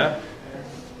Abraham. Yeah.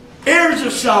 Heirs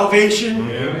of salvation.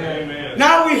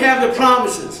 Now we have the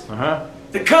promises.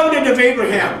 The covenant of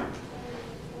Abraham.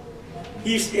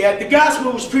 The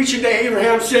gospel was preaching to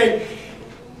Abraham, saying,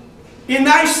 "In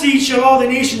thy seed shall all the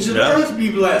nations of the earth be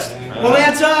blessed." Well,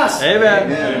 that's us.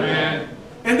 Amen. Amen.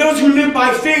 And those who live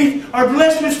by faith are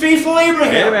blessed with faithful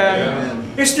Abraham.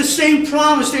 Amen. It's the same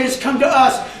promise that has come to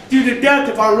us through the death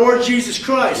of our Lord Jesus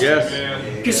Christ. Yes.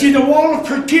 Because see, the wall of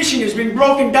partition has been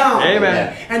broken down.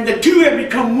 Amen. And the two have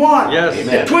become one. Yes.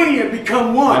 The twain have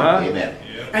become one. Amen.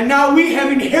 And now we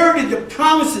have inherited the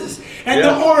promises and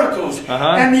the oracles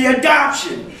and the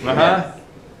adoption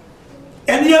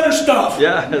and the other stuff.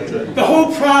 Yeah, that's it. The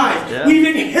whole prize. Yeah. We've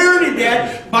inherited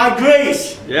that by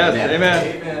grace. Yes.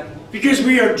 Amen. Because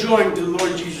we are joined to the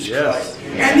Lord Jesus Yes. Christ.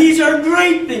 And these are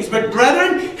great things. But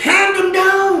brethren, hand them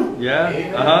down.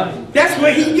 Yeah. That's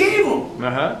what he gave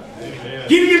them.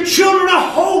 Give your children a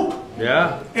hope.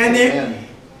 Yeah. And then,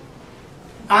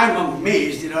 I'm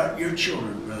amazed at your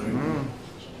children, brethren.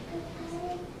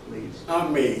 I'm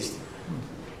amazed.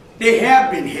 They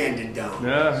have been handed down.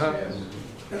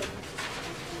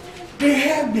 They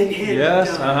have been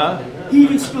handed down. He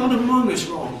even spelled among us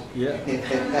wrong. Yeah.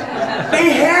 They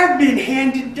have been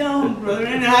handed down, brother,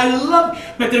 and I love it.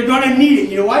 But they're going to need it.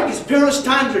 You know why? Because perilous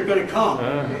times are going to come.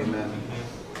 Amen.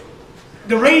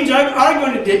 The rains are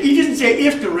going to descend. He doesn't say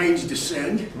if the rains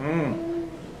descend.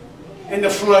 And the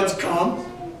floods come.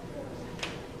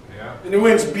 And the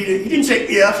winds beat it. He didn't say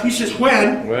if. He says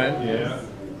when. When? Yeah.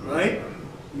 Right?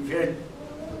 We've had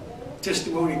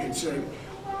testimony concerning.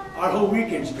 Our whole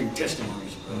weekend's been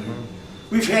testimonies, brother.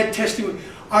 We've had testimony.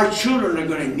 Our children are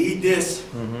going to need this.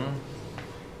 And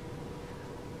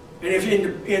if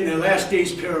in the last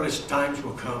days perilous times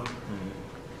will come,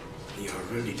 they are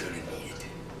really going to need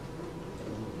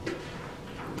it.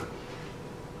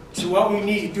 So what we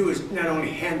need to do is not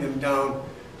only hand them down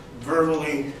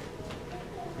verbally,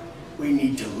 we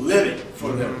need to live it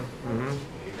for them.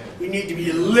 We need to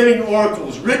be living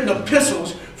oracles, written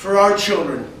epistles for our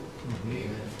children.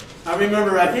 I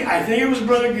remember, I think it was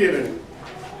Brother Gibbon.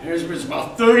 It was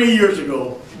about 30 years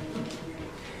ago.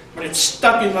 But it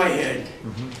stuck in my head.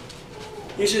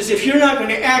 He says, if you're not going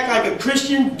to act like a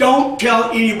Christian, don't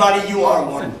tell anybody you are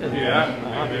one.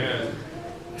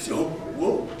 So,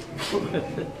 whoa.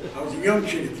 I was a young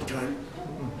kid at the time.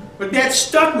 But that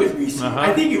stuck with me. See,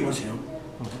 I think it was him.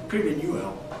 Could have been you,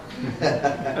 Al.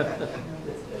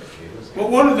 But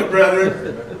one of the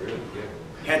brethren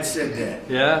had said that.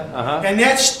 And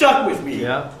that stuck with me.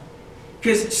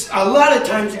 Because a lot of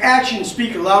times actions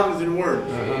speak louder than words.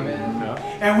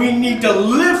 And we need to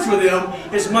live for them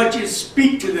as much as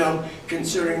speak to them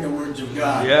concerning the words of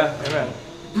God.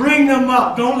 Bring them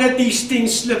up. Don't let these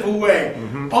things slip away.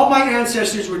 All my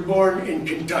ancestors were born in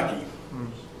Kentucky.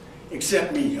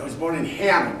 Except me. I was born in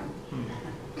Hammond.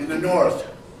 In the north.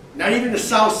 Not even the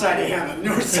south side of Hammond. The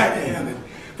north side of Hammond.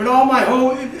 But all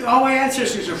my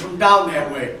ancestors are from down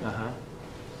that way.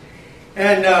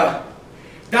 And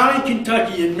down in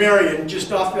Kentucky, in Marion,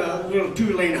 just off the little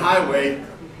 2-lane highway,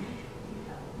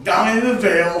 down in the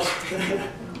Vale,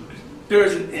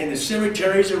 and the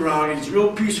cemeteries around. It's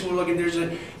real peaceful looking.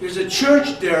 There's a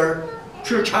church there,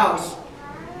 church house,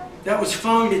 that was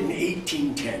founded in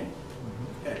 1810.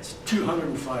 That's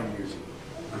 205 years ago.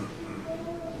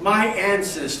 My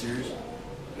ancestors,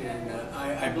 and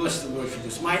I bless the Lord for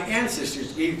this, my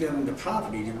ancestors gave them the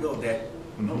property to build that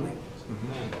building.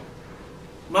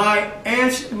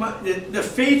 The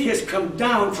faith has come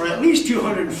down for at least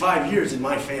 205 years in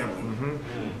my family.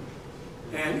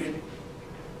 And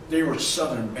they were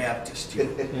Southern Baptists too.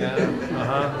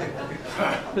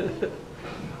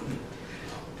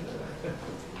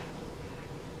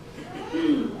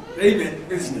 They meant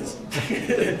business.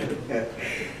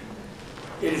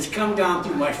 It has come down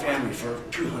through my family for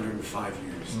 205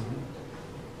 years.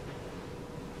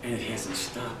 And it hasn't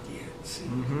stopped yet. See?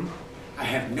 I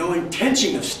have no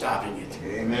intention of stopping it.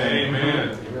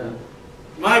 Amen.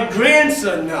 My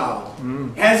grandson now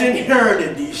has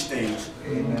inherited these things.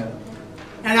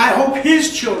 And I hope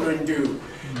his children do.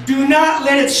 Do not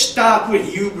let it stop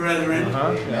with you, brethren.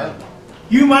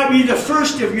 You might be the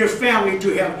first of your family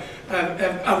to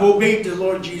have obeyed the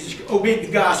Lord Jesus, obeyed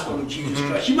the gospel of Jesus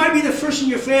Christ. You might be the first in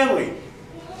your family.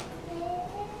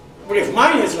 But if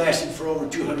mine has lasted for over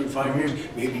 205 years,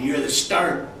 maybe you're the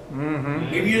start.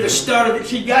 Maybe you're the start of it.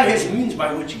 See, God has means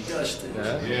by which He does things.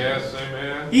 Yes,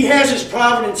 amen. He has His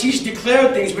providence. He's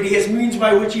declared things, but He has means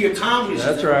by which He accomplishes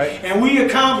them. That's right. And we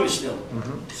accomplish them.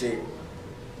 See,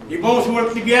 they both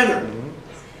work together.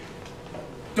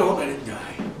 Don't let it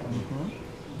die.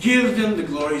 Give them the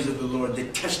glories of the Lord, the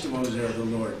testimonies of the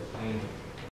Lord.